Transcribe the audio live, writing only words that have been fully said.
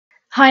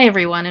Hi,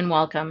 everyone, and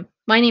welcome.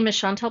 My name is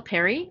Chantal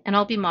Perry, and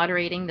I'll be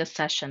moderating this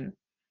session.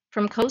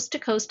 From coast to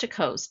coast to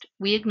coast,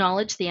 we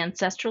acknowledge the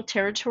ancestral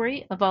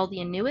territory of all the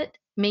Inuit,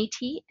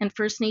 Métis, and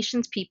First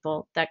Nations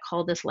people that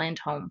call this land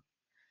home.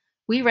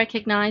 We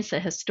recognize the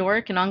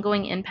historic and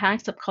ongoing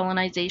impacts of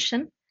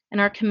colonization and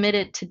are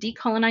committed to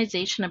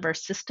decolonization of our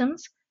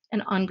systems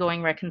and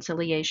ongoing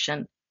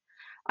reconciliation.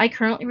 I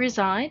currently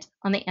reside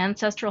on the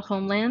ancestral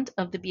homeland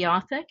of the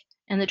Beothuk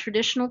and the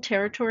traditional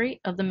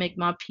territory of the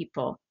Mi'kmaq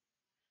people.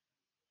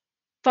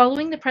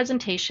 Following the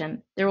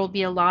presentation, there will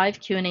be a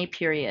live Q&A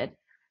period.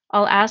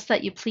 I'll ask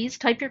that you please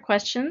type your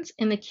questions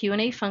in the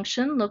Q&A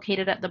function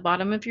located at the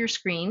bottom of your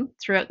screen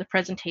throughout the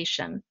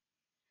presentation.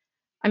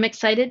 I'm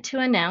excited to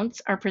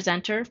announce our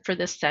presenter for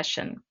this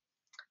session.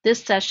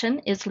 This session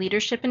is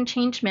Leadership and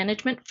Change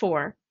Management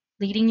 4,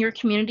 Leading Your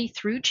Community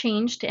Through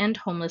Change to End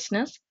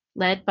Homelessness,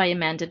 led by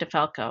Amanda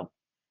DeFalco.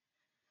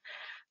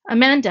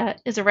 Amanda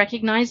is a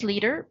recognized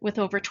leader with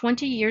over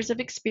 20 years of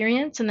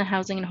experience in the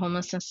housing and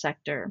homelessness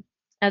sector.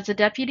 As the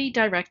Deputy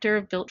Director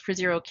of Built for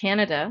Zero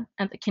Canada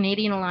at the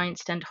Canadian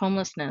Alliance to End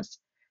Homelessness,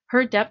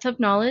 her depth of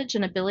knowledge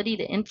and ability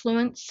to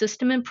influence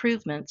system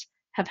improvements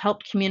have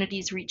helped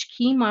communities reach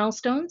key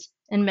milestones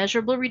and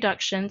measurable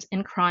reductions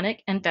in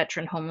chronic and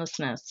veteran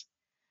homelessness.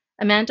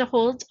 Amanda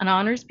holds an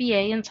Honours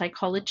BA in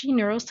Psychology,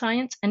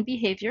 Neuroscience, and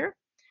Behavior,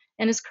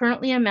 and is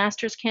currently a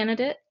Master's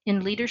candidate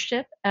in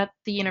Leadership at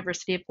the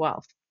University of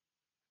Guelph.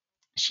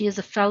 She is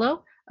a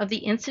Fellow of the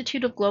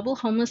Institute of Global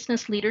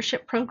Homelessness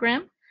Leadership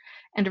Program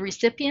and a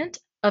recipient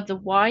of the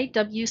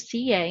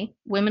YWCA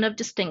Women of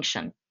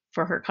Distinction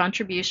for her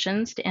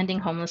contributions to ending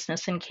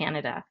homelessness in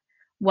Canada.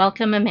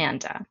 Welcome,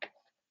 Amanda.